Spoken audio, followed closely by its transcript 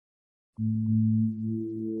Moonletter,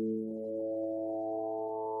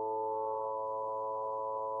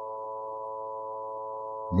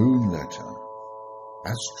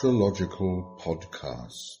 Astrological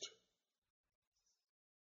Podcast.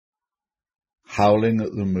 Howling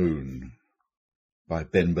at the Moon by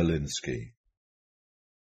Ben Belinsky.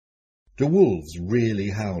 Do wolves really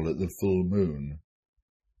howl at the full moon?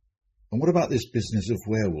 And what about this business of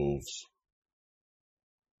werewolves?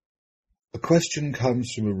 A question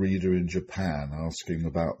comes from a reader in Japan asking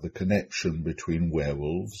about the connection between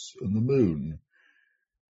werewolves and the moon.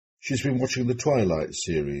 She's been watching the Twilight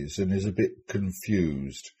series and is a bit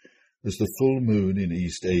confused, as the full moon in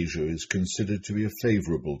East Asia is considered to be a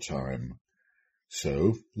favourable time.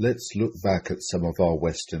 So, let's look back at some of our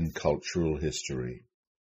Western cultural history.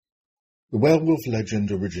 The werewolf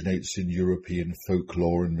legend originates in European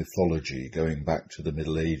folklore and mythology going back to the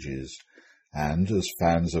Middle Ages, and, as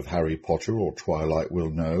fans of Harry Potter or Twilight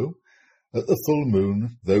will know, at the full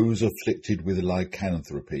moon, those afflicted with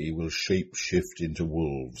lycanthropy will shape-shift into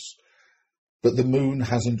wolves. But the moon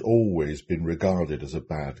hasn't always been regarded as a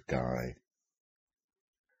bad guy.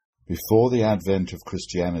 Before the advent of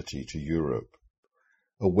Christianity to Europe,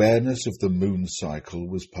 awareness of the moon cycle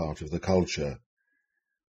was part of the culture.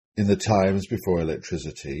 In the times before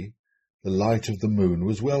electricity, the light of the moon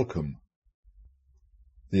was welcome.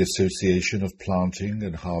 The association of planting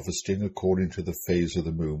and harvesting according to the phase of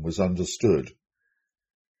the moon was understood.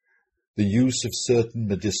 The use of certain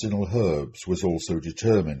medicinal herbs was also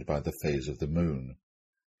determined by the phase of the moon.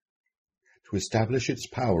 To establish its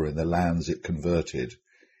power in the lands it converted,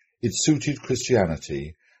 it suited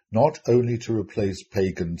Christianity not only to replace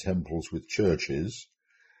pagan temples with churches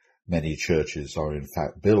 — many churches are in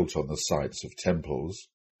fact built on the sites of temples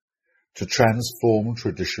 — to transform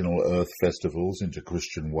traditional earth festivals into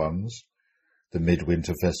Christian ones. The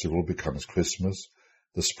midwinter festival becomes Christmas,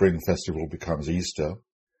 the spring festival becomes Easter,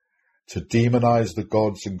 to demonize the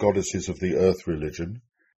gods and goddesses of the earth religion,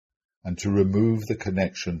 and to remove the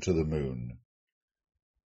connection to the moon.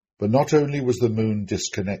 But not only was the moon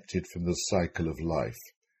disconnected from the cycle of life,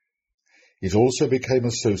 it also became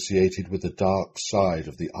associated with the dark side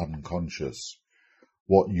of the unconscious,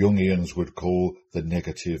 what Jungians would call the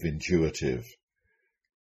negative intuitive.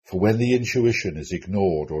 For when the intuition is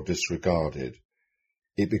ignored or disregarded,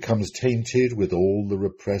 it becomes tainted with all the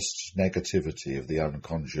repressed negativity of the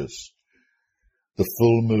unconscious. The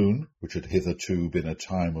full moon, which had hitherto been a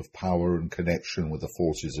time of power and connection with the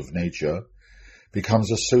forces of nature,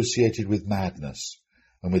 becomes associated with madness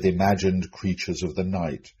and with imagined creatures of the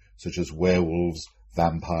night, such as werewolves,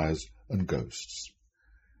 vampires, and ghosts.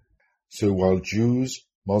 So while Jews,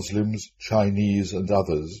 Muslims, Chinese, and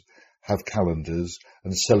others have calendars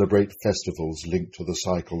and celebrate festivals linked to the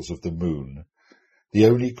cycles of the moon, the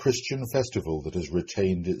only Christian festival that has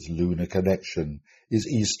retained its lunar connection is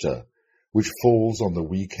Easter, which falls on the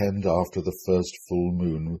weekend after the first full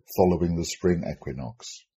moon following the spring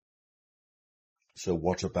equinox. So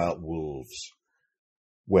what about wolves?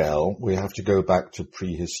 Well, we have to go back to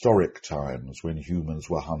prehistoric times when humans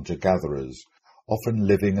were hunter-gatherers, often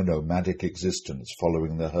living a nomadic existence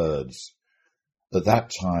following the herds. At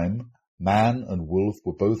that time, man and wolf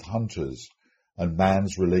were both hunters, and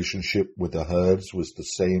man's relationship with the herds was the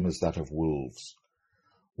same as that of wolves.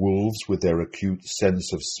 Wolves, with their acute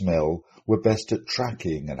sense of smell, were best at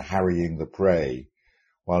tracking and harrying the prey,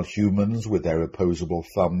 while humans, with their opposable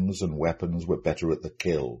thumbs and weapons, were better at the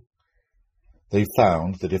kill. They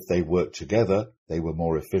found that if they worked together, they were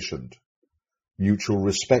more efficient. Mutual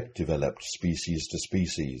respect developed species to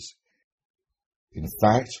species. In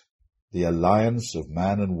fact, the alliance of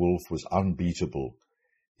man and wolf was unbeatable,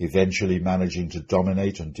 eventually managing to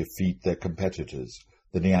dominate and defeat their competitors,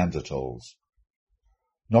 the Neanderthals.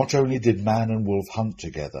 Not only did man and wolf hunt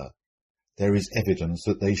together, there is evidence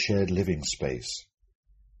that they shared living space.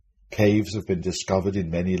 Caves have been discovered in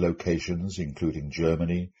many locations, including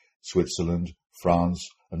Germany, Switzerland, France,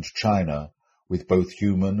 and China, with both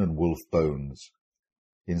human and wolf bones.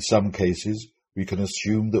 In some cases, we can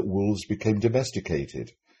assume that wolves became domesticated,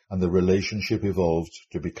 and the relationship evolved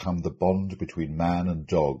to become the bond between man and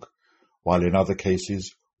dog, while in other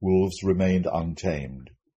cases, wolves remained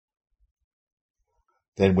untamed.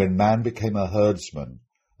 Then when man became a herdsman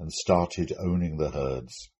and started owning the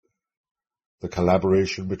herds, the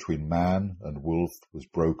collaboration between man and wolf was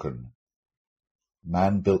broken.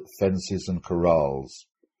 Man built fences and corrals.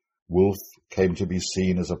 Wolf came to be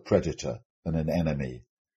seen as a predator and an enemy.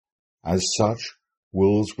 As such,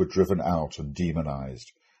 wolves were driven out and demonized,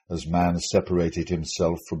 as man separated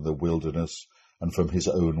himself from the wilderness and from his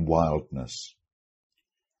own wildness.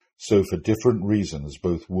 So for different reasons,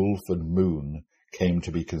 both wolf and moon came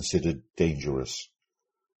to be considered dangerous.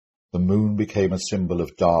 The moon became a symbol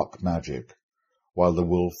of dark magic, while the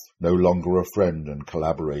wolf, no longer a friend and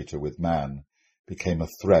collaborator with man, became a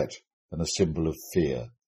threat and a symbol of fear,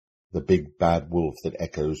 the big bad wolf that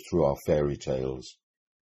echoes through our fairy tales.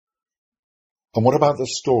 And what about the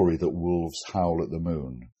story that wolves howl at the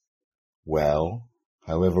moon? Well,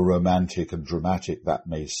 however romantic and dramatic that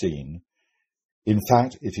may seem, in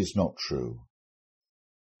fact it is not true.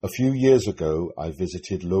 A few years ago I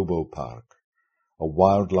visited Lobo Park, a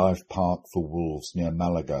wildlife park for wolves near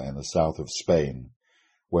Malaga in the south of Spain,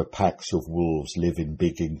 where packs of wolves live in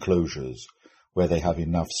big enclosures, where they have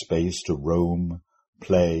enough space to roam,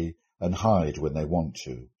 play, and hide when they want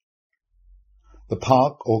to. The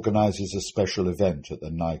park organizes a special event at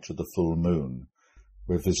the night of the full moon,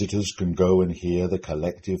 where visitors can go and hear the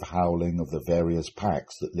collective howling of the various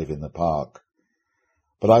packs that live in the park.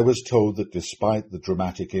 But I was told that despite the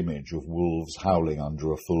dramatic image of wolves howling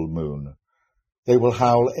under a full moon, they will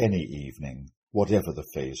howl any evening, whatever the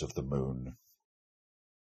phase of the moon.